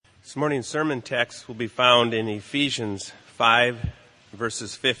This morning's sermon text will be found in Ephesians 5,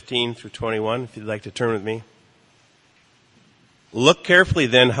 verses 15 through 21, if you'd like to turn with me. Look carefully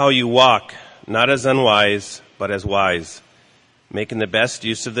then how you walk, not as unwise, but as wise, making the best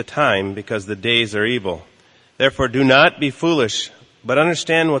use of the time, because the days are evil. Therefore do not be foolish, but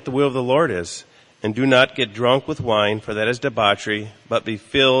understand what the will of the Lord is, and do not get drunk with wine, for that is debauchery, but be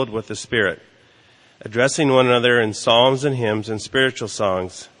filled with the Spirit, addressing one another in psalms and hymns and spiritual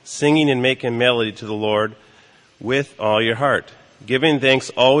songs, singing and making melody to the Lord with all your heart, giving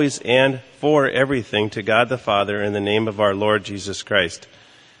thanks always and for everything to God the Father in the name of our Lord Jesus Christ,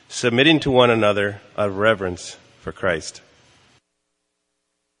 submitting to one another out of reverence for Christ.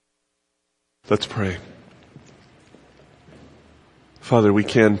 Let's pray. Father, we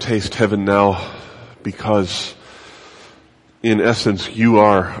can taste heaven now because, in essence, you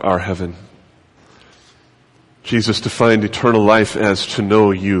are our heaven. Jesus defined eternal life as to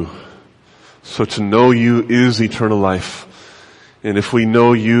know you. So to know you is eternal life. And if we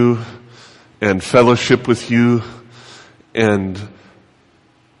know you and fellowship with you and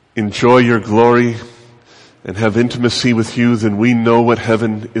enjoy your glory and have intimacy with you, then we know what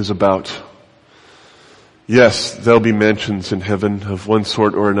heaven is about. Yes, there'll be mansions in heaven of one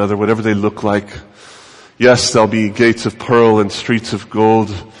sort or another, whatever they look like. Yes, there'll be gates of pearl and streets of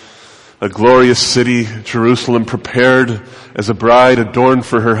gold, a glorious city, Jerusalem, prepared as a bride adorned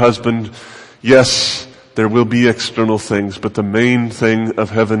for her husband. Yes, there will be external things, but the main thing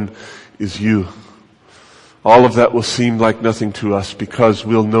of heaven is you. All of that will seem like nothing to us because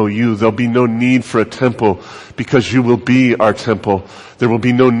we'll know you. There'll be no need for a temple because you will be our temple. There will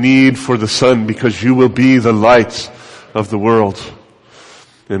be no need for the sun because you will be the light of the world.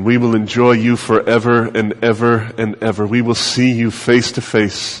 And we will enjoy you forever and ever and ever. We will see you face to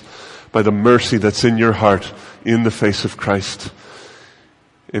face by the mercy that's in your heart in the face of Christ.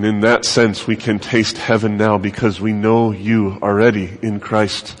 And in that sense, we can taste heaven now because we know you already in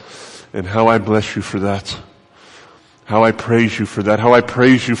Christ. And how I bless you for that. How I praise you for that. How I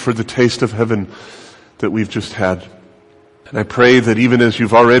praise you for the taste of heaven that we've just had. And I pray that even as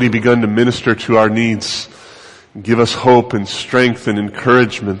you've already begun to minister to our needs, give us hope and strength and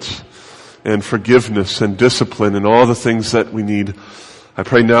encouragement and forgiveness and discipline and all the things that we need. I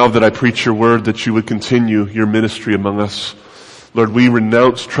pray now that I preach your word that you would continue your ministry among us. Lord, we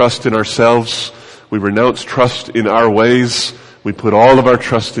renounce trust in ourselves. We renounce trust in our ways. We put all of our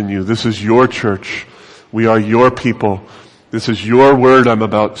trust in you. This is your church. We are your people. This is your word I'm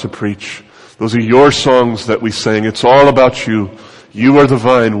about to preach. Those are your songs that we sang. It's all about you. You are the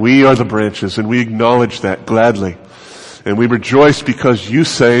vine. We are the branches. And we acknowledge that gladly. And we rejoice because you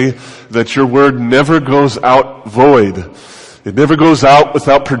say that your word never goes out void. It never goes out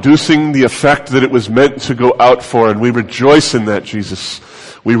without producing the effect that it was meant to go out for. And we rejoice in that, Jesus.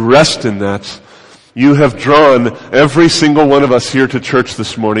 We rest in that. You have drawn every single one of us here to church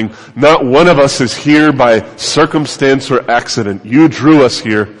this morning. Not one of us is here by circumstance or accident. You drew us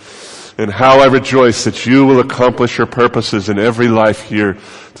here. And how I rejoice that you will accomplish your purposes in every life here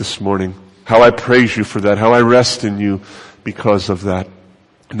this morning. How I praise you for that. How I rest in you because of that.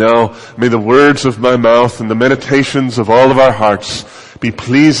 Now, may the words of my mouth and the meditations of all of our hearts be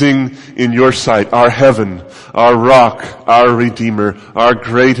pleasing in your sight, our heaven, our rock, our Redeemer, our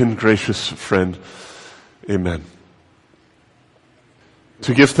great and gracious friend. Amen.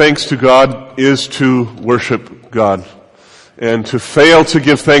 To give thanks to God is to worship God. And to fail to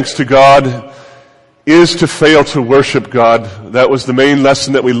give thanks to God is to fail to worship God. That was the main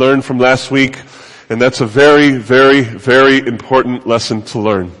lesson that we learned from last week. And that's a very, very, very important lesson to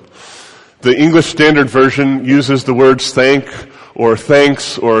learn. The English Standard Version uses the words thank or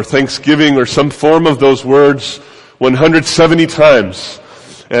thanks or thanksgiving or some form of those words 170 times.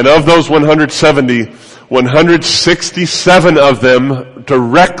 And of those 170, 167 of them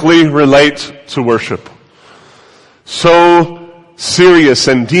directly relate to worship. So serious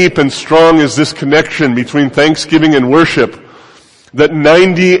and deep and strong is this connection between thanksgiving and worship that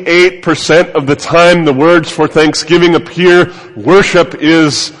 98% of the time the words for thanksgiving appear, worship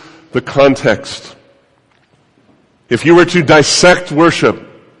is the context. If you were to dissect worship,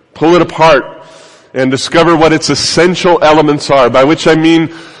 pull it apart, and discover what its essential elements are, by which I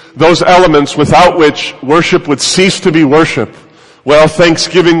mean those elements without which worship would cease to be worship, well,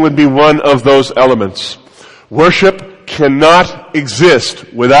 thanksgiving would be one of those elements. Worship cannot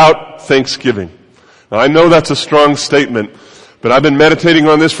exist without thanksgiving. Now, I know that's a strong statement, but I've been meditating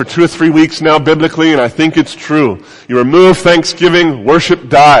on this for 2 or 3 weeks now biblically, and I think it's true. You remove thanksgiving, worship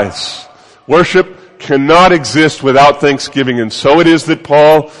dies. Worship cannot exist without thanksgiving, and so it is that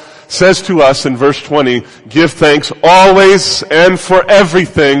Paul says to us in verse 20, give thanks always and for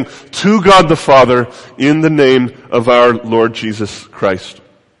everything to God the Father in the name of our Lord Jesus Christ.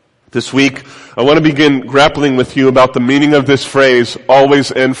 This week, I want to begin grappling with you about the meaning of this phrase,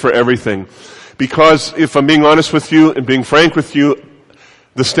 always and for everything. Because if I'm being honest with you and being frank with you,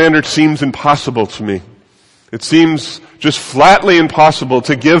 the standard seems impossible to me. It seems just flatly impossible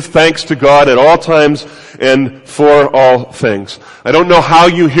to give thanks to God at all times and for all things. I don't know how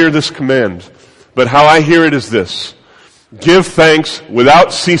you hear this command, but how I hear it is this. Give thanks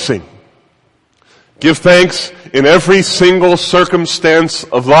without ceasing. Give thanks in every single circumstance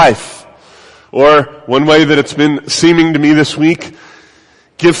of life. Or one way that it's been seeming to me this week,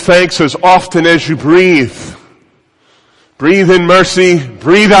 give thanks as often as you breathe. Breathe in mercy,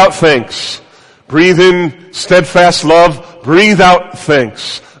 breathe out thanks. Breathe in steadfast love, breathe out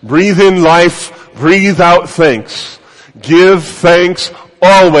thanks. Breathe in life, breathe out thanks. Give thanks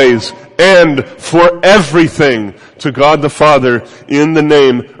always and for everything to God the Father in the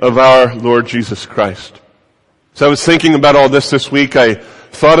name of our Lord Jesus Christ. So I was thinking about all this week. I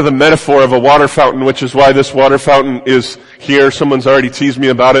thought of the metaphor of a water fountain, which is why this water fountain is here. Someone's already teased me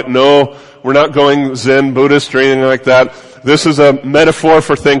about it. No, we're not going Zen Buddhist or anything like that. This is a metaphor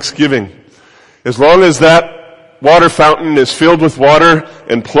for Thanksgiving. As long as that water fountain is filled with water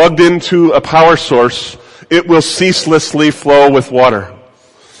and plugged into a power source, it will ceaselessly flow with water.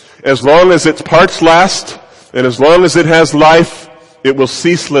 As long as its parts last, and as long as it has life, it will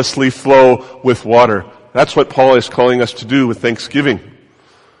ceaselessly flow with water. That's what Paul is calling us to do with Thanksgiving.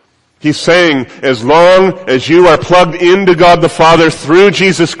 He's saying, as long as you are plugged into God the Father through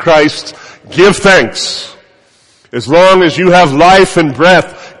Jesus Christ, give thanks. As long as you have life and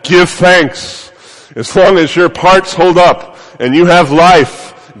breath, give thanks. As long as your parts hold up and you have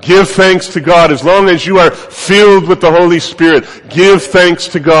life, give thanks to God. As long as you are filled with the Holy Spirit, give thanks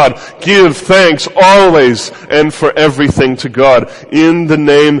to God. Give thanks always and for everything to God in the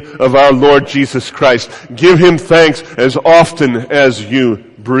name of our Lord Jesus Christ. Give Him thanks as often as you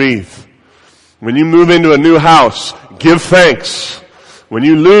breathe. When you move into a new house, give thanks. When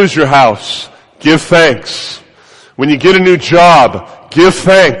you lose your house, give thanks. When you get a new job, give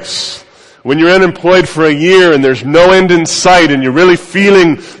thanks. When you're unemployed for a year and there's no end in sight and you're really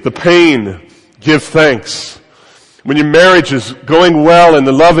feeling the pain, give thanks. When your marriage is going well and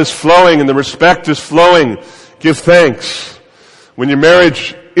the love is flowing and the respect is flowing, give thanks. When your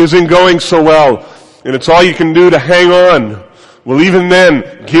marriage isn't going so well and it's all you can do to hang on, well, even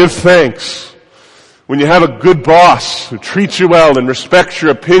then, give thanks. When you have a good boss who treats you well and respects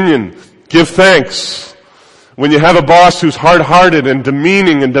your opinion, give thanks. When you have a boss who's hard-hearted and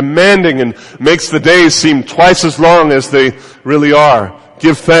demeaning and demanding and makes the days seem twice as long as they really are,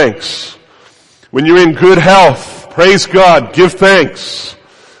 give thanks. When you're in good health, praise God, give thanks.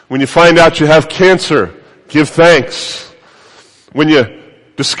 When you find out you have cancer, give thanks. When you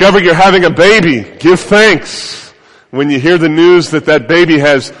discover you're having a baby, give thanks. When you hear the news that that baby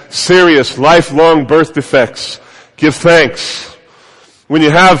has serious, lifelong birth defects, give thanks. When you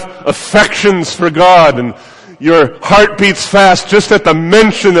have affections for God and your heart beats fast just at the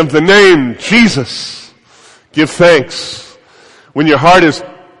mention of the name Jesus, give thanks. When your heart is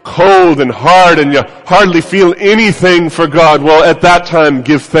cold and hard and you hardly feel anything for God, well, at that time,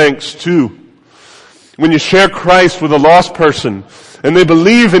 give thanks too. When you share Christ with a lost person and they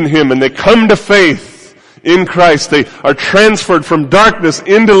believe in Him and they come to faith in Christ, they are transferred from darkness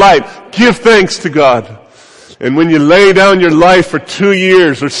into light, give thanks to God. And when you lay down your life for 2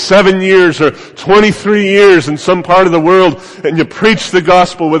 years or 7 years or 23 years in some part of the world and you preach the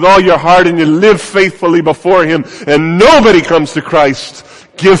gospel with all your heart and you live faithfully before Him and nobody comes to Christ,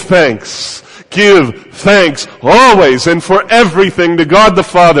 give thanks. Give thanks always and for everything to God the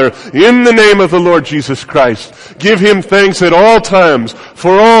Father in the name of the Lord Jesus Christ. Give Him thanks at all times,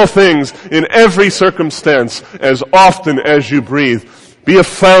 for all things, in every circumstance, as often as you breathe. Be a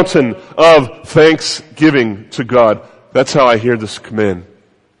fountain of thanksgiving to God. That's how I hear this command.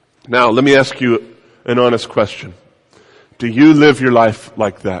 Now, let me ask you an honest question. Do you live your life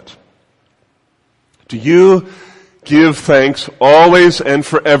like that? Do you give thanks always and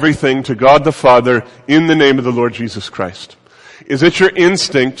for everything to God the Father in the name of the Lord Jesus Christ? Is it your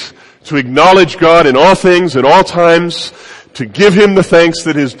instinct to acknowledge God in all things, at all times, to give Him the thanks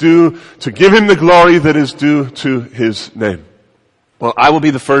that is due, to give Him the glory that is due to His name? Well, I will be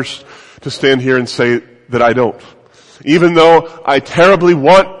the first to stand here and say that I don't. Even though I terribly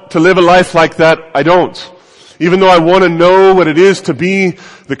want to live a life like that, I don't. Even though I want to know what it is to be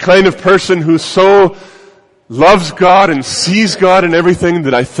the kind of person who so loves God and sees God in everything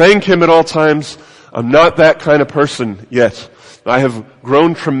that I thank Him at all times, I'm not that kind of person yet. I have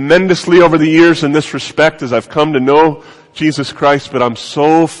grown tremendously over the years in this respect as I've come to know Jesus Christ, but I'm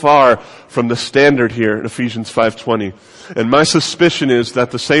so far from the standard here in Ephesians 5:20. And my suspicion is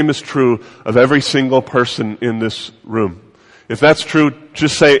that the same is true of every single person in this room. If that's true,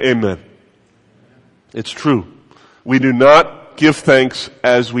 just say amen. It's true. We do not give thanks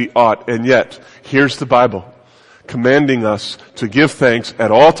as we ought. And yet, here's the Bible commanding us to give thanks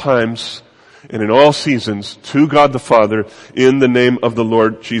at all times and in all seasons to God the Father in the name of the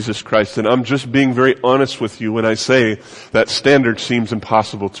Lord Jesus Christ. And I'm just being very honest with you when I say that standard seems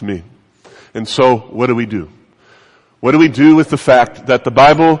impossible to me. And so, what do we do? What do we do with the fact that the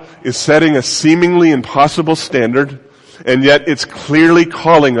Bible is setting a seemingly impossible standard, and yet it's clearly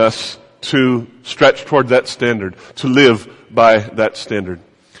calling us to stretch toward that standard, to live by that standard?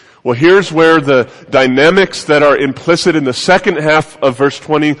 Well, here's where the dynamics that are implicit in the second half of verse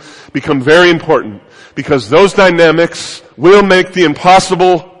 20 become very important, because those dynamics will make the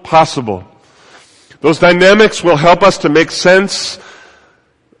impossible possible. Those dynamics will help us to make sense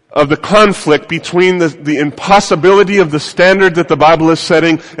of the conflict between the impossibility of the standard that the Bible is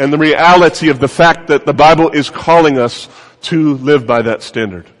setting and the reality of the fact that the Bible is calling us to live by that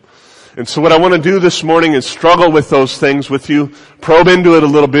standard. And so what I want to do this morning is struggle with those things with you, probe into it a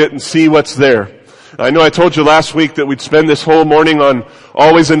little bit and see what's there. I know I told you last week that we'd spend this whole morning on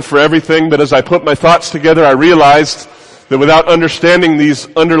always and for everything, but as I put my thoughts together, I realized that without understanding these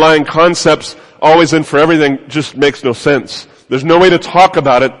underlying concepts, always and for everything just makes no sense. There's no way to talk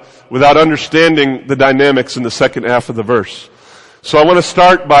about it without understanding the dynamics in the second half of the verse. So I want to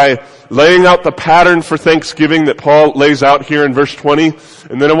start by laying out the pattern for thanksgiving that Paul lays out here in verse 20.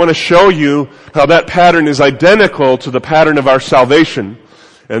 And then I want to show you how that pattern is identical to the pattern of our salvation.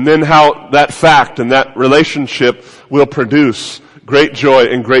 And then how that fact and that relationship will produce great joy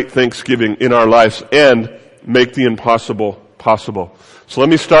and great thanksgiving in our lives and make the impossible possible. So let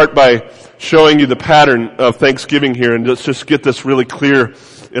me start by showing you the pattern of thanksgiving here, and let's just get this really clear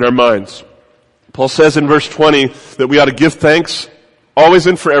in our minds. Paul says in verse 20 that we ought to give thanks always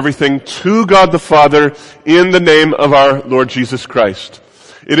and for everything to God the Father in the name of our Lord Jesus Christ.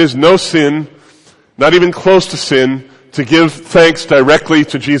 It is no sin, not even close to sin, to give thanks directly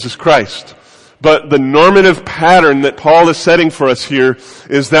to Jesus Christ. But the normative pattern that Paul is setting for us here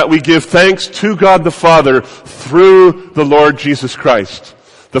is that we give thanks to God the Father through the Lord Jesus Christ.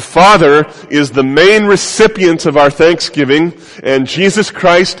 The Father is the main recipient of our thanksgiving, and Jesus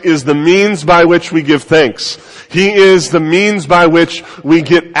Christ is the means by which we give thanks. He is the means by which we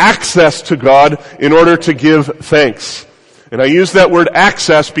get access to God in order to give thanks. And I use that word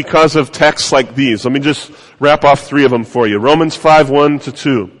access because of texts like these. Let me just wrap off three of them for you. Romans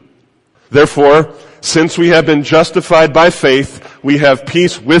 5:1-2. Therefore, since we have been justified by faith, we have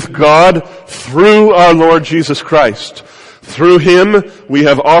peace with God through our Lord Jesus Christ. Through Him, we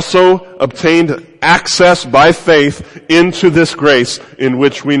have also obtained access by faith into this grace in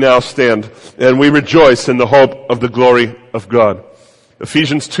which we now stand, and we rejoice in the hope of the glory of God.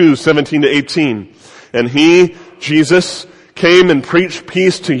 Ephesians 2:17-18. And He, Jesus, came and preached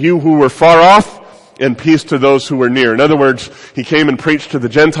peace to you who were far off, and peace to those who were near. In other words, He came and preached to the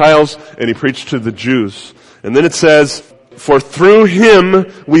Gentiles, and He preached to the Jews. And then it says, for through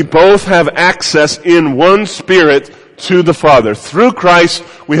Him we both have access in one Spirit to the Father. Through Christ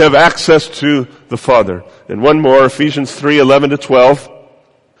we have access to the Father. And one more, Ephesians 3:11-12.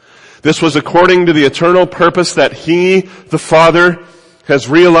 This was according to the eternal purpose that He, the Father, has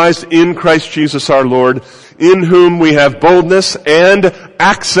realized in Christ Jesus our Lord, in whom we have boldness and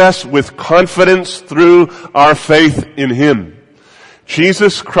access with confidence through our faith in Him.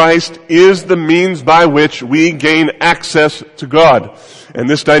 Jesus Christ is the means by which we gain access to God. And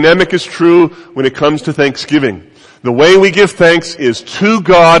this dynamic is true when it comes to thanksgiving. The way we give thanks is to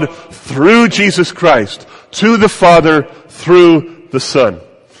God through Jesus Christ, to the Father through the Son.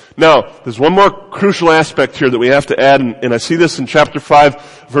 Now, there's one more crucial aspect here that we have to add, and I see this in chapter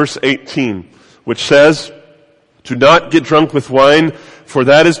 5, verse 18, which says, do not get drunk with wine, for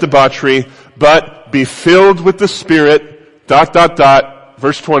that is debauchery, but be filled with the Spirit,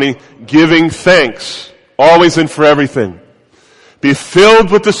 verse 20, giving thanks, always and for everything. Be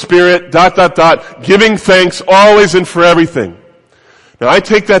filled with the Spirit, giving thanks always and for everything. Now I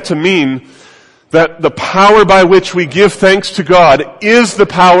take that to mean that the power by which we give thanks to God is the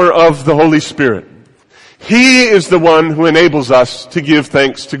power of the Holy Spirit. He is the one who enables us to give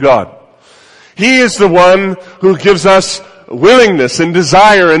thanks to God. He is the one who gives us willingness and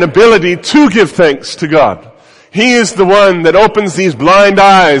desire and ability to give thanks to God. He is the one that opens these blind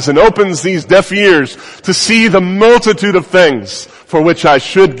eyes and opens these deaf ears to see the multitude of things for which I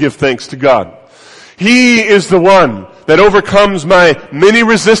should give thanks to God. He is the one that overcomes my many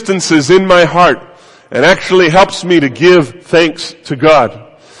resistances in my heart and actually helps me to give thanks to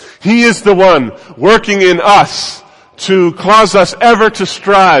God. He is the one working in us to cause us ever to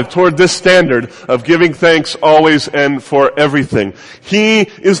strive toward this standard of giving thanks always and for everything. He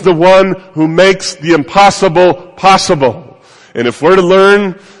is the one who makes the impossible possible. And if we're to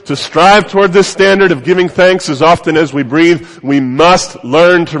learn to strive toward this standard of giving thanks as often as we breathe, we must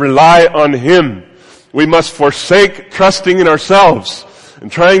learn to rely on Him. We must forsake trusting in ourselves and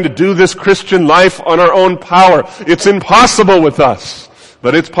trying to do this Christian life on our own power. It's impossible with us,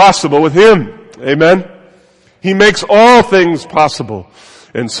 but it's possible with Him. Amen? He makes all things possible.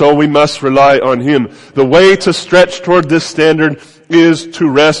 And so we must rely on Him. The way to stretch toward this standard is to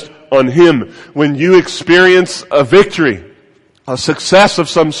rest on Him. When you experience a victory, a success of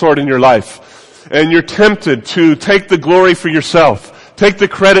some sort in your life, and you're tempted to take the glory for yourself, take the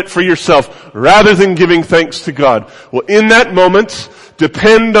credit for yourself, rather than giving thanks to God, well, in that moment,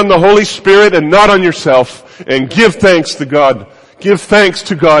 depend on the Holy Spirit and not on yourself, and give thanks to God. Give thanks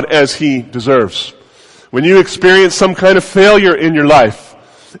to God as He deserves. When you experience some kind of failure in your life,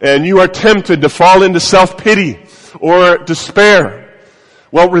 and you are tempted to fall into self-pity or despair,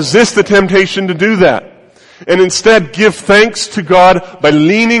 well, resist the temptation to do that. And instead give thanks to God by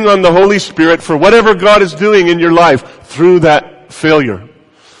leaning on the Holy Spirit for whatever God is doing in your life through that failure.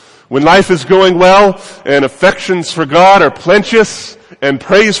 When life is going well, and affections for God are plenteous, and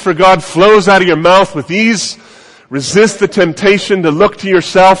praise for God flows out of your mouth with ease, resist the temptation to look to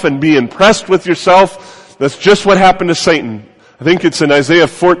yourself and be impressed with yourself. That's just what happened to Satan. I think it's in Isaiah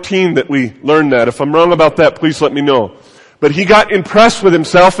 14 that we learn that. If I'm wrong about that, please let me know. But he got impressed with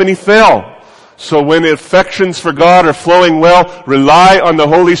himself and he fell. So when affections for God are flowing well, rely on the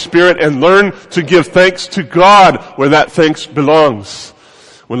Holy Spirit and learn to give thanks to God where that thanks belongs.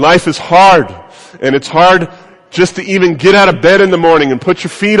 When life is hard, and it's hard just to even get out of bed in the morning and put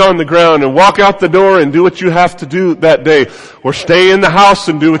your feet on the ground and walk out the door and do what you have to do that day, or stay in the house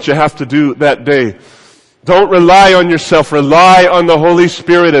and do what you have to do that day. Don't rely on yourself. Rely on the Holy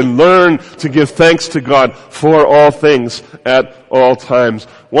Spirit and learn to give thanks to God for all things at all times.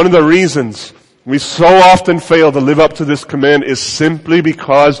 One of the reasons we so often fail to live up to this command is simply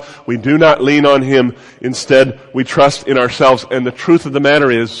because we do not lean on Him. Instead, we trust in ourselves. And the truth of the matter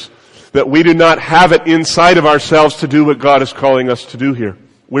is that we do not have it inside of ourselves to do what God is calling us to do here.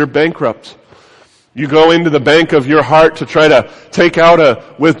 We're bankrupt. You go into the bank of your heart to try to take out a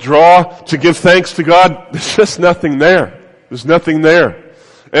withdrawal to give thanks to God. There's just nothing there. There's nothing there.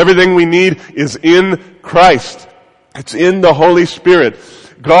 Everything we need is in Christ. It's in the Holy Spirit.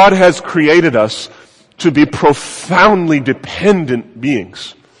 God has created us to be profoundly dependent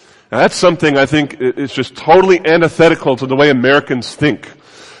beings. Now that's something I think is just totally antithetical to the way Americans think.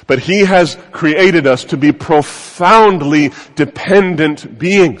 But He has created us to be profoundly dependent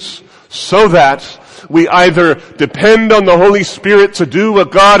beings so that we either depend on the Holy Spirit to do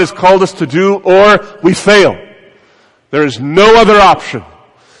what God has called us to do, or we fail. There is no other option.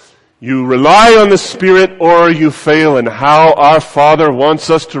 You rely on the Spirit or you fail, and how our Father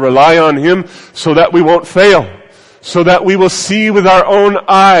wants us to rely on Him so that we won't fail, so that we will see with our own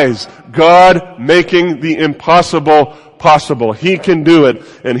eyes God making the impossible possible. He can do it,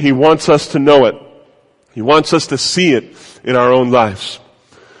 and He wants us to know it. He wants us to see it in our own lives.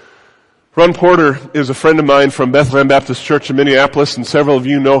 Ron Porter is a friend of mine from Bethlehem Baptist Church in Minneapolis, and several of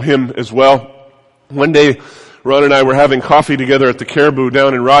you know him as well. One day, Ron and I were having coffee together at the Caribou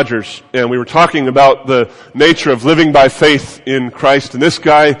down in Rogers, and we were talking about the nature of living by faith in Christ. And this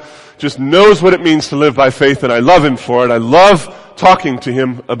guy just knows what it means to live by faith, and I love him for it. I love talking to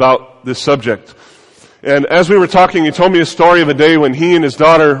him about this subject. And as we were talking, he told me a story of a day when he and his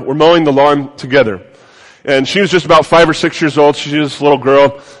daughter were mowing the lawn together. And she was just about 5 or 6 years old. She's just a little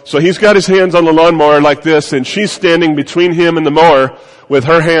girl. So he's got his hands on the lawnmower like this, and she's standing between him and the mower with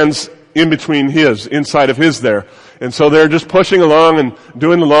her hands in between his, inside of his there. And so they're just pushing along and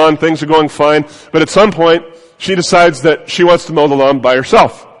doing the lawn. Things are going fine. But at some point, she decides that she wants to mow the lawn by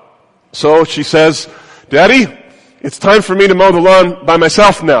herself. So she says, "Daddy, it's time for me to mow the lawn by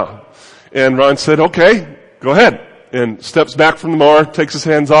myself now." And Ron said, "Okay, go ahead." And steps back from the mower, takes his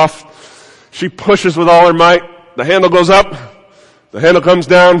hands off. She pushes with all her might. The handle goes up. The handle comes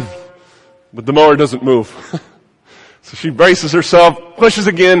down. But the mower doesn't move. So she braces herself, pushes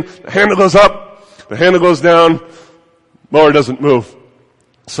again. The handle goes up. The handle goes down. Mower doesn't move.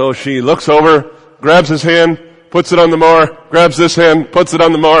 So she looks over, grabs his hand, puts it on the mower, grabs this hand, puts it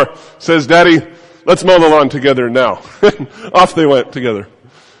on the mower, says, "Daddy, let's mow the lawn together now." Off they went together.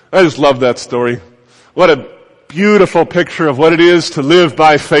 I just love that story. What a beautiful picture of what it is to live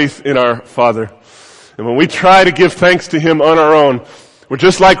by faith in our Father. And when we try to give thanks to Him on our own, we're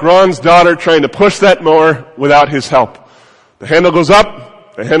just like Ron's daughter trying to push that mower without his help. The handle goes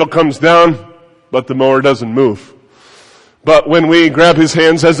up, the handle comes down, but the mower doesn't move. But when we grab his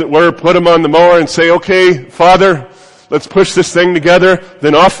hands, as it were, put him on the mower and say, okay, Father, let's push this thing together,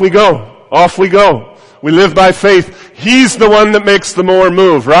 then off we go. Off we go. We live by faith. He's the one that makes the mower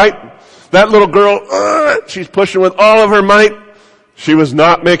move, right? That little girl, she's pushing with all of her might. She was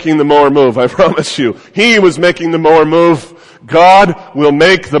not making the mower move, I promise you. He was making the mower move. God will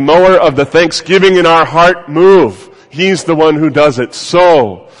make the mower of the thanksgiving in our heart move. He's the one who does it.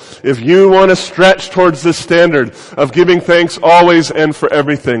 So, if you want to stretch towards this standard of giving thanks always and for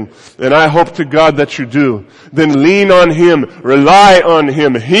everything, and I hope to God that you do, then lean on Him, rely on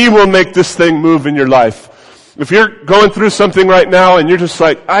Him. He will make this thing move in your life. If you're going through something right now and you're just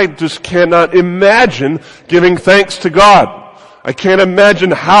like, I just cannot imagine giving thanks to God. I can't imagine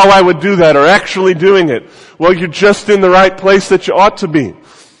how I would do that or actually doing it. Well, you're just in the right place that you ought to be.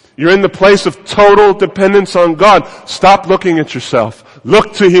 You're in the place of total dependence on God. Stop looking at yourself.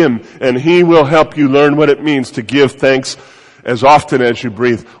 Look to Him, and He will help you learn what it means to give thanks as often as you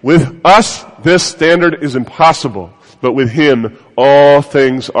breathe. With us, this standard is impossible, but with Him, all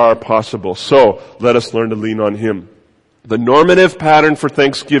things are possible. So, let us learn to lean on Him. The normative pattern for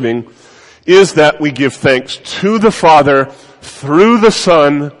thanksgiving is that we give thanks to the Father through the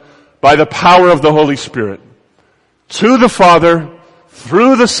Son by the power of the Holy Spirit. To the Father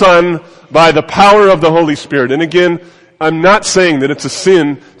through the Son by the power of the Holy Spirit. And again, I'm not saying that it's a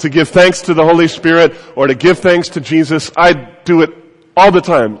sin to give thanks to the Holy Spirit or to give thanks to Jesus. I do it all the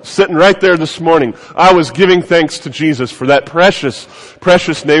time. Sitting right there this morning, I was giving thanks to Jesus for that precious,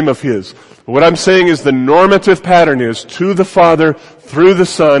 precious name of His. What I'm saying is the normative pattern is to the Father through the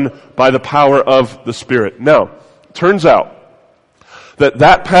Son by the power of the Spirit. Now, it turns out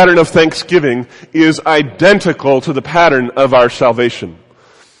that pattern of thanksgiving is identical to the pattern of our salvation.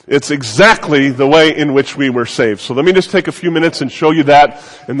 It's exactly the way in which we were saved. So let me just take a few minutes and show you that,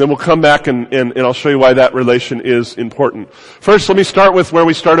 and then we'll come back and I'll show you why that relation is important. First, let me start with where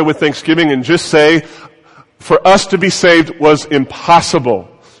we started with Thanksgiving and just say, for us to be saved was impossible,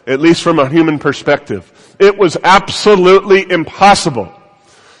 at least from a human perspective. It was absolutely impossible.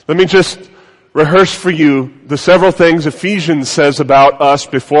 Let me just rehearse for you the several things Ephesians says about us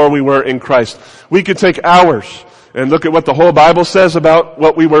before we were in Christ. We could take hours and look at what the whole Bible says about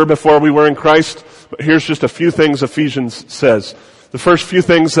what we were before we were in Christ. But here's just a few things Ephesians says. The first few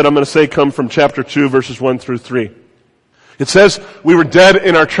things that I'm going to say come from chapter 2, verses 1 through 3. It says, we were dead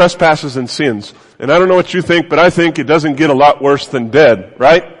in our trespasses and sins. And I don't know what you think, but I think it doesn't get a lot worse than dead,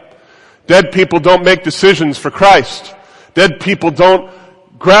 right? Dead people don't make decisions for Christ. Dead people don't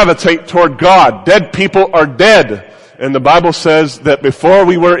gravitate toward God. Dead people are dead. And the Bible says that before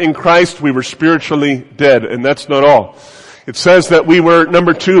we were in Christ, we were spiritually dead. And that's not all. It says that we were,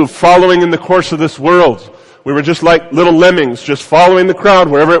 number 2, following in the course of this world. We were just like little lemmings, just following the crowd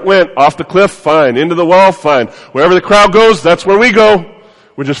wherever it went. Off the cliff, fine. Into the wall, fine. Wherever the crowd goes, that's where we go.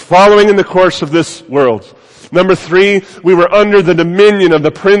 We're just following in the course of this world. Number 3, we were under the dominion of the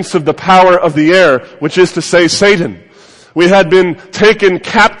prince of the power of the air, which is to say Satan. We had been taken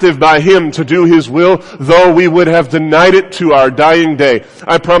captive by him to do his will, though we would have denied it to our dying day.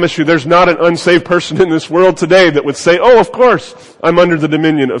 I promise you, there's not an unsaved person in this world today that would say, oh, of course, I'm under the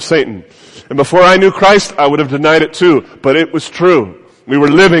dominion of Satan. And before I knew Christ, I would have denied it too. But it was true. We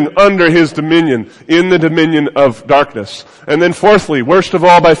were living under his dominion, in the dominion of darkness. And then fourthly, worst of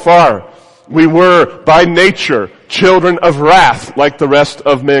all by far, we were by nature children of wrath like the rest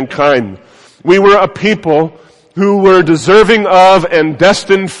of mankind. We were a people who were deserving of and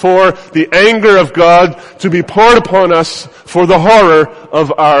destined for the anger of God to be poured upon us for the horror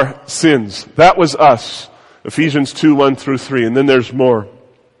of our sins. That was us. Ephesians 2, 1 through 3. And then there's more.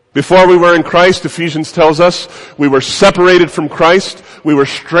 Before we were in Christ, Ephesians tells us, we were separated from Christ. We were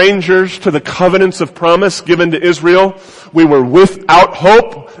strangers to the covenants of promise given to Israel. We were without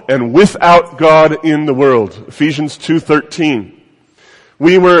hope and without God in the world. Ephesians 2:13.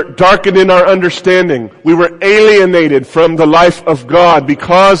 We were darkened in our understanding. We were alienated from the life of God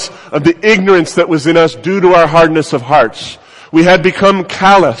because of the ignorance that was in us due to our hardness of hearts. We had become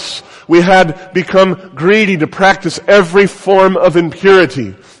callous. We had become greedy to practice every form of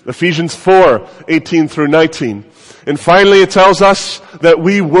impurity. Ephesians 4, 18 through 19. And finally it tells us that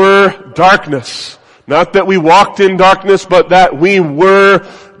we were darkness. Not that we walked in darkness, but that we were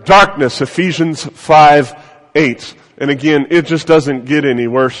darkness. Ephesians 5, 8. And again, it just doesn't get any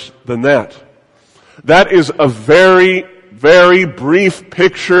worse than that. That is a very, very brief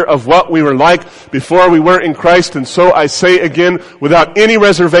picture of what we were like before we were in Christ. And so I say again, without any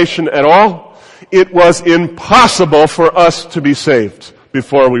reservation at all, it was impossible for us to be saved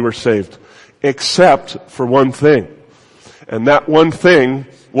before we were saved, except for one thing. And that one thing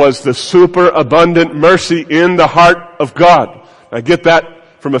was the superabundant mercy in the heart of God. I get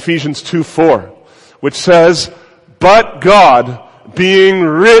that from Ephesians 2:4, which says, "But God, being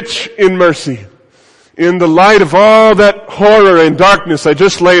rich in mercy." In the light of all that horror and darkness I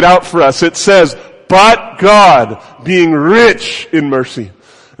just laid out for us, it says, "But God, being rich in mercy."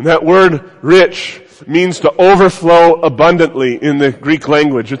 And that word rich means to overflow abundantly in the Greek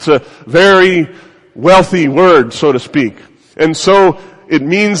language. It's a very wealthy word, so to speak. And so it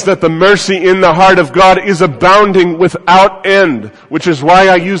means that the mercy in the heart of God is abounding without end, which is why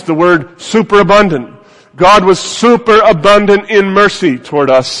I use the word superabundant. God was superabundant in mercy toward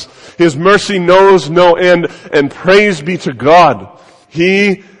us. His mercy knows no end, and praise be to God.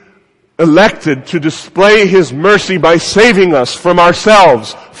 He elected to display His mercy by saving us from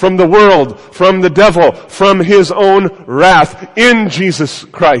ourselves, from the world, from the devil, from His own wrath in Jesus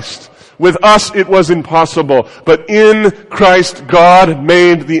Christ. With us it was impossible, but in Christ God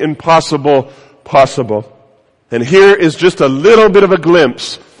made the impossible possible. And here is just a little bit of a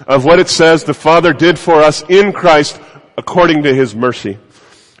glimpse of what it says the Father did for us in Christ according to His mercy.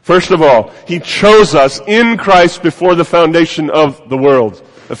 First of all, He chose us in Christ before the foundation of the world.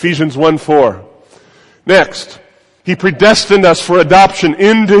 Ephesians 1:4. Next, He predestined us for adoption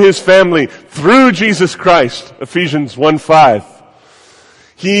into His family through Jesus Christ. Ephesians 1:5.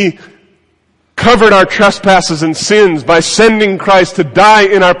 He covered our trespasses and sins by sending Christ to die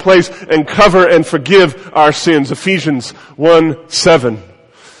in our place and cover and forgive our sins. Ephesians 1:7.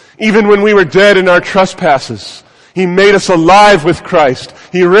 Even when we were dead in our trespasses, He made us alive with Christ.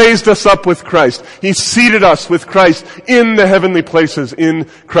 He raised us up with Christ. He seated us with Christ in the heavenly places in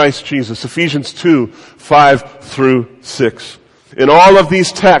Christ Jesus. Ephesians 2:5-6. In all of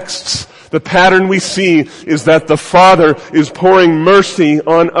these texts, the pattern we see is that the Father is pouring mercy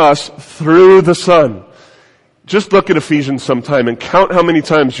on us through the Son. Just look at Ephesians sometime and count how many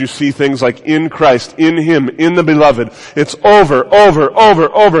times you see things like in Christ, in Him, in the Beloved. It's over,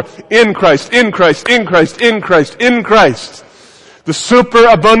 in Christ, in Christ, in Christ, in Christ, in Christ. The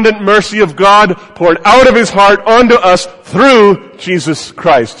superabundant mercy of God poured out of His heart onto us through Jesus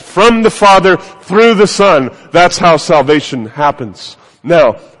Christ. From the Father, through the Son. That's how salvation happens.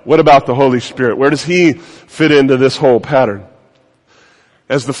 Now, what about the Holy Spirit? Where does He fit into this whole pattern?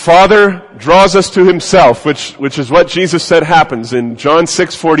 As the Father draws us to Himself, which is what Jesus said happens in John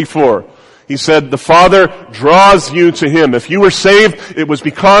 6:44. He said, the Father draws you to Him. If you were saved, it was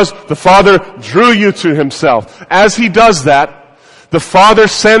because the Father drew you to Himself. As He does that, the Father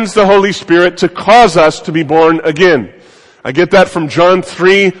sends the Holy Spirit to cause us to be born again. I get that from John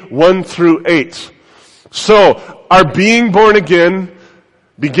 3:1-8. So, our being born again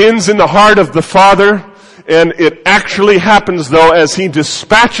begins in the heart of the Father, and it actually happens, though, as He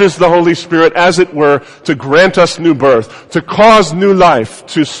dispatches the Holy Spirit, as it were, to grant us new birth, to cause new life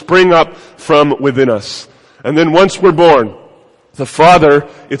to spring up from within us. And then once we're born, the Father,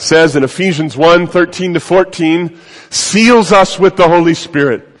 it says in Ephesians 1:13-14, seals us with the Holy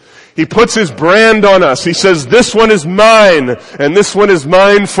Spirit. He puts His brand on us. He says, this one is mine, and this one is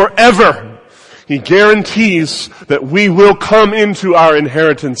mine forever. He guarantees that we will come into our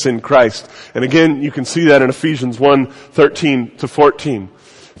inheritance in Christ. And again, you can see that in Ephesians 1:13-14.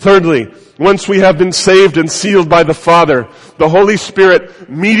 Thirdly, once we have been saved and sealed by the Father, the Holy Spirit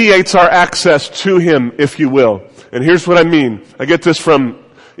mediates our access to Him, if you will. And here's what I mean. I get this from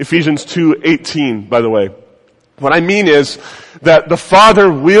Ephesians 2:18, by the way. What I mean is that the Father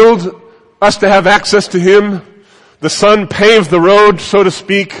willed us to have access to Him. The Son paved the road, so to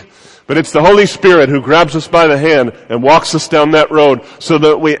speak. But it's the Holy Spirit who grabs us by the hand and walks us down that road so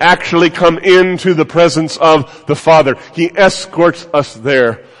that we actually come into the presence of the Father. He escorts us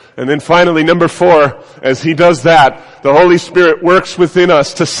there. And then finally, number 4, as He does that, the Holy Spirit works within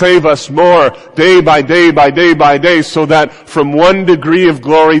us to save us more day by day by day by day, so that from one degree of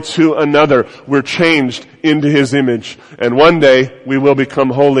glory to another, we're changed into His image. And one day, we will become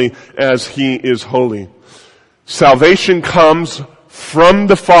holy as He is holy. Salvation comes from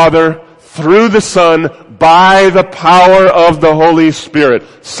the Father, through the Son, by the power of the Holy Spirit.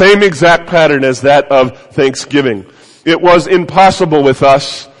 Same exact pattern as that of thanksgiving. It was impossible with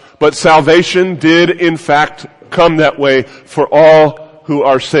us, but salvation did in fact come that way for all who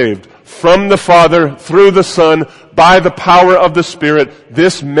are saved. From the Father, through the Son, by the power of the Spirit,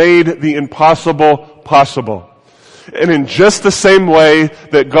 this made the impossible possible. And in just the same way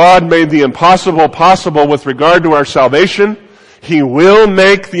that God made the impossible possible with regard to our salvation, He will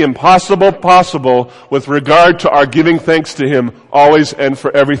make the impossible possible with regard to our giving thanks to Him always and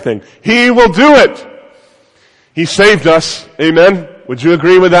for everything. He will do it. He saved us. Amen? Would you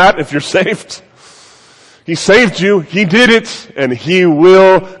agree with that if you're saved? He saved you. He did it. And He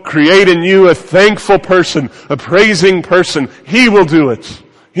will create in you a thankful person, a praising person. He will do it.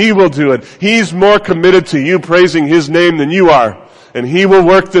 He will do it. He's more committed to you praising His name than you are. And He will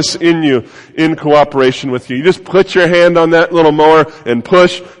work this in you in cooperation with you. You just put your hand on that little mower and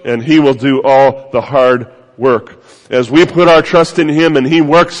push, and He will do all the hard work. As we put our trust in Him and He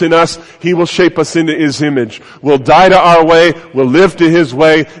works in us, He will shape us into His image. We'll die to our way, we'll live to His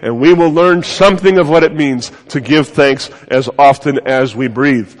way, and we will learn something of what it means to give thanks as often as we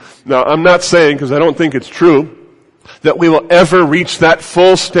breathe. Now, I'm not saying, because I don't think it's true, that we will ever reach that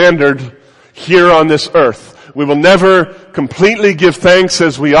full standard here on this earth. We will never completely give thanks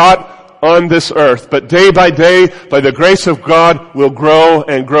as we ought on this earth. But day by day, by the grace of God, we'll grow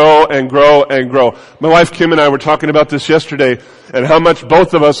and grow and grow and grow. My wife Kim and I were talking about this yesterday, and how much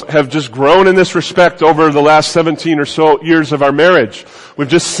both of us have just grown in this respect over the last 17 or so years of our marriage. We've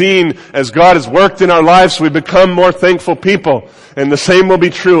just seen, as God has worked in our lives, we've become more thankful people. And the same will be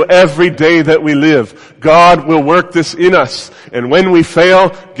true every day that we live. God will work this in us. And when we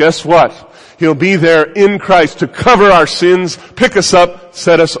fail, guess what? He'll be there in Christ to cover our sins, pick us up,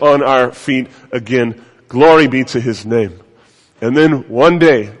 set us on our feet again. Glory be to His name. And then one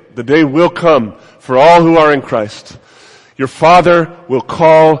day, the day will come for all who are in Christ. Your Father will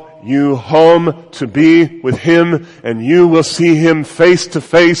call you home to be with Him, and you will see Him face to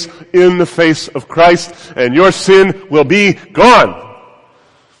face in the face of Christ, and your sin will be gone.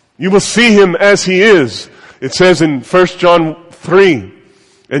 You will see Him as He is. It says in 1 John 3,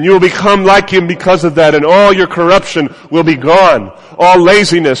 and you will become like Him because of that, and all your corruption will be gone. All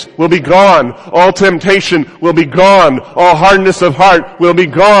laziness will be gone. All temptation will be gone. All hardness of heart will be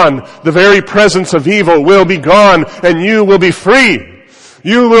gone. The very presence of evil will be gone, and you will be free.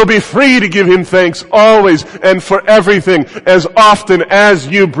 You will be free to give Him thanks always and for everything as often as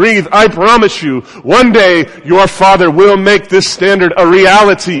you breathe. I promise you, one day your Father will make this standard a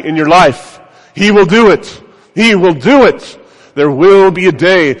reality in your life. He will do it. He will do it. There will be a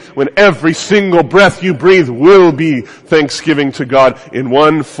day when every single breath you breathe will be thanksgiving to God in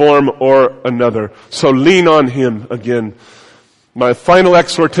one form or another. So lean on Him again. My final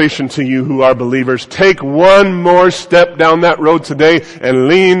exhortation to you who are believers, take one more step down that road today and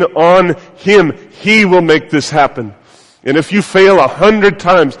lean on Him. He will make this happen. And if you fail 100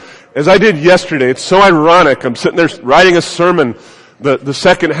 times, as I did yesterday, it's so ironic. I'm sitting there writing a sermon, the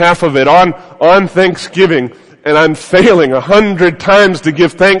second half of it on Thanksgiving, and I'm failing 100 times to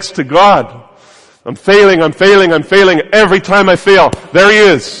give thanks to God. I'm failing. Every time I fail, there He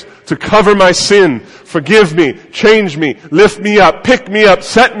is to cover my sin, forgive me, change me, lift me up, pick me up,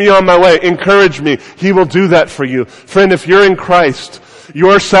 set me on my way, encourage me. He will do that for you. Friend, if you're in Christ,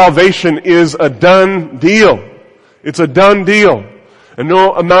 your salvation is a done deal. It's a done deal. And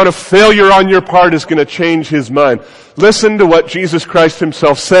no amount of failure on your part is going to change His mind. Listen to what Jesus Christ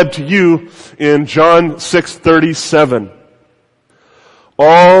Himself said to you in John 6:37.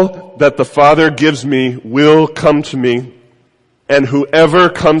 All that the Father gives me will come to me, and whoever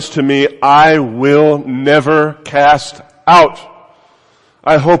comes to me I will never cast out.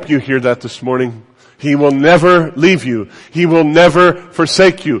 I hope you hear that this morning. He will never leave you. He will never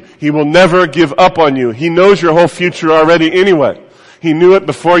forsake you. He will never give up on you. He knows your whole future already anyway. He knew it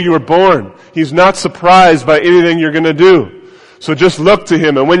before you were born. He's not surprised by anything you're going to do. So just look to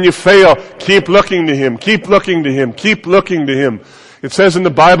Him. And when you fail, keep looking to Him. Keep looking to Him. Keep looking to Him. It says in the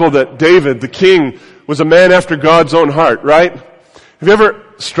Bible that David, the king, was a man after God's own heart, right? Have you ever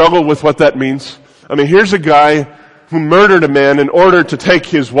struggled with what that means? I mean, here's a guy who murdered a man in order to take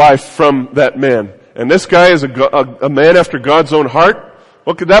his wife from that man. And this guy is a man after God's own heart?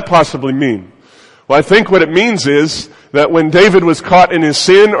 What could that possibly mean? Well, I think what it means is that when David was caught in his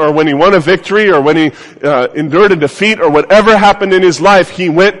sin, or when he won a victory, or when he endured a defeat, or whatever happened in his life, he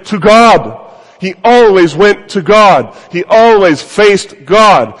went to God. He always went to God. He always faced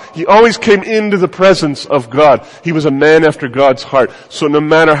God. He always came into the presence of God. He was a man after God's heart. So no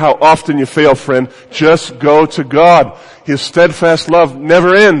matter how often you fail, friend, just go to God. His steadfast love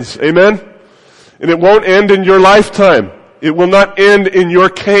never ends. Amen? And it won't end in your lifetime. It will not end in your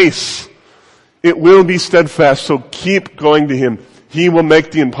case. It will be steadfast, so keep going to Him. He will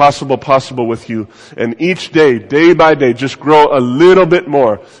make the impossible possible with you. And each day, day by day, just grow a little bit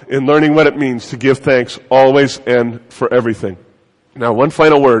more in learning what it means to give thanks always and for everything. Now, one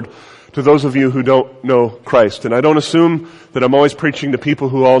final word to those of you who don't know Christ. And I don't assume that I'm always preaching to people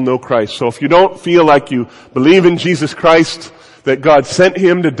who all know Christ. So if you don't feel like you believe in Jesus Christ, that God sent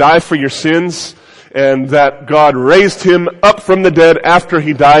him to die for your sins, and that God raised him up from the dead after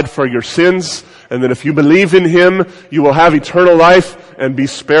he died for your sins, and that if you believe in him, you will have eternal life and be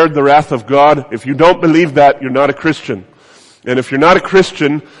spared the wrath of God. If you don't believe that, you're not a Christian. And if you're not a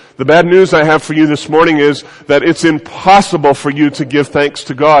Christian, the bad news I have for you this morning is that it's impossible for you to give thanks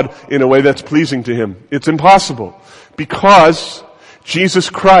to God in a way that's pleasing to him. It's impossible. Because Jesus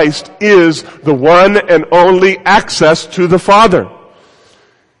Christ is the one and only access to the Father.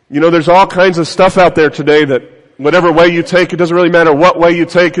 You know, there's all kinds of stuff out there today that whatever way you take, it doesn't really matter what way you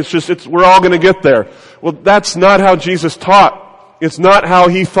take, we're all going to get there. Well, that's not how Jesus taught. It's not how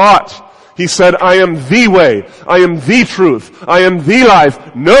he thought. He said, I am the way, I am the truth, I am the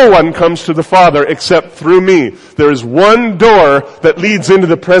life. No one comes to the Father except through me. There is one door that leads into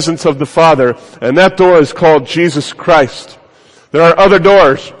the presence of the Father, and that door is called Jesus Christ. There are other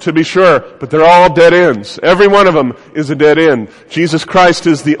doors, to be sure, but they're all dead ends. Every one of them is a dead end. Jesus Christ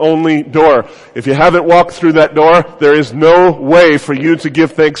is the only door. If you haven't walked through that door, there is no way for you to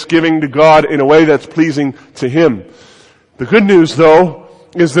give thanksgiving to God in a way that's pleasing to him. The good news, though,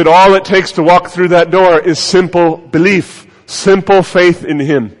 is that all it takes to walk through that door is simple belief, simple faith in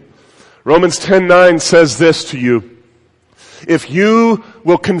him. Romans 10:9 says this to you. If you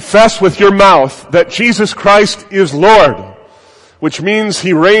will confess with your mouth that Jesus Christ is Lord, which means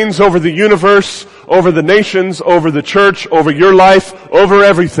he reigns over the universe, over the nations, over the church, over your life, over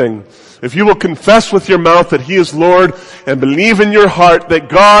everything. If you will confess with your mouth that he is Lord and believe in your heart that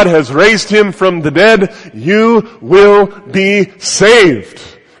God has raised him from the dead, you will be saved.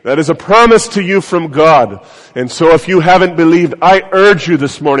 That is a promise to you from God. And so if you haven't believed, I urge you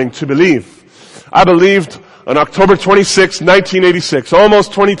this morning to believe. I believed on October 26, 1986,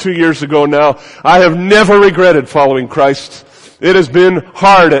 almost 22 years ago now. I have never regretted following Christ. It has been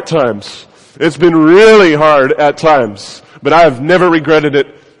hard at times. It's been really hard at times. But I have never regretted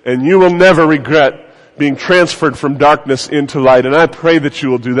it. And you will never regret being transferred from darkness into light. And I pray that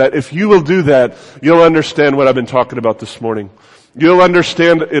you will do that. If you will do that, you'll understand what I've been talking about this morning. You'll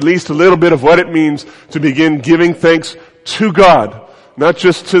understand at least a little bit of what it means to begin giving thanks to God. Not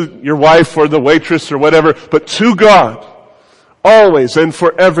just to your wife or the waitress or whatever, but to God. Always and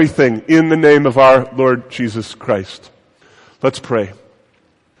for everything in the name of our Lord Jesus Christ. Let's pray.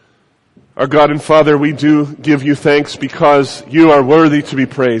 Our God and Father, we do give you thanks because you are worthy to be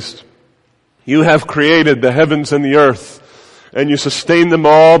praised. You have created the heavens and the earth, and you sustain them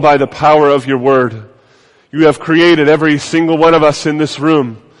all by the power of your word. You have created every single one of us in this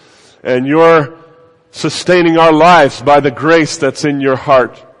room, and you're sustaining our lives by the grace that's in your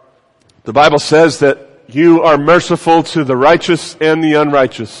heart. The Bible says that you are merciful to the righteous and the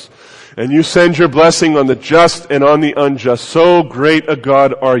unrighteous, and you send your blessing on the just and on the unjust. So great a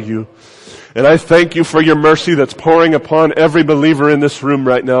God are you. And I thank you for your mercy that's pouring upon every believer in this room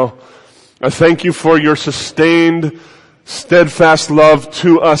right now. I thank you for your sustained, steadfast love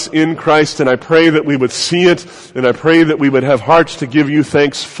to us in Christ, and I pray that we would see it, and I pray that we would have hearts to give you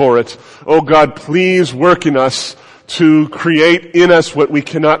thanks for it. Oh God, please work in us to create in us what we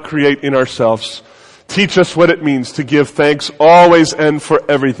cannot create in ourselves. Teach us what it means to give thanks always and for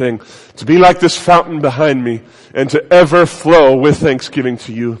everything, to be like this fountain behind me, and to ever flow with thanksgiving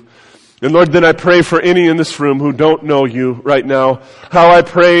to you. And Lord, then I pray for any in this room who don't know you right now. How I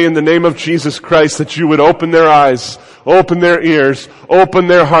pray in the name of Jesus Christ that you would open their eyes, open their ears, open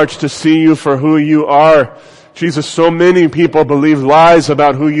their hearts to see you for who you are. Jesus, so many people believe lies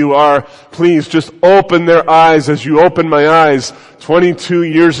about who you are. Please just open their eyes as you opened my eyes 22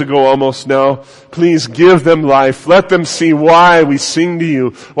 years ago almost now. Please give them life. Let them see why we sing to you,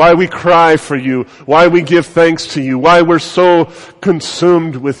 why we cry for you, why we give thanks to you, why we're so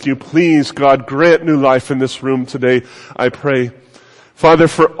consumed with you. Please, God, grant new life in this room today, I pray. Father,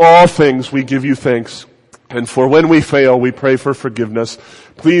 for all things we give you thanks. And for when we fail, we pray for forgiveness.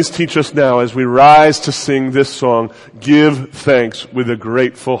 Please teach us now as we rise to sing this song, give thanks with a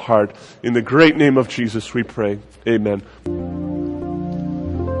grateful heart. In the great name of Jesus we pray. Amen.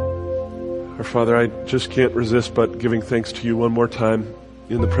 Our Father, I just can't resist but giving thanks to you one more time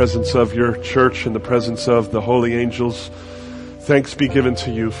in the presence of your church, in the presence of the holy angels. Thanks be given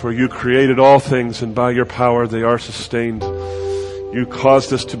to you, for you created all things, and by your power they are sustained. You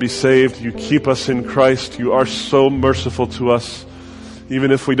caused us to be saved. You keep us in Christ. You are so merciful to us.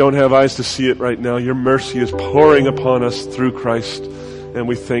 Even if we don't have eyes to see it right now, your mercy is pouring upon us through Christ, and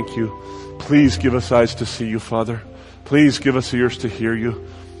we thank you. Please give us eyes to see you, Father. Please give us ears to hear you.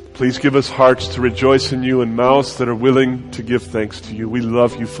 Please give us hearts to rejoice in you and mouths that are willing to give thanks to you. We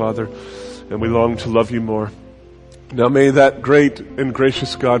love you, Father, and we long to love you more. Now may that great and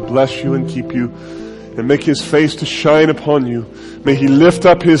gracious God bless you and keep you. and make His face to shine upon you. May He lift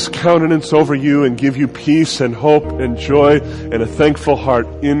up His countenance over you and give you peace and hope and joy and a thankful heart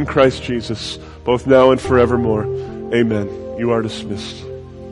in Christ Jesus, both now and forevermore. Amen. You are dismissed.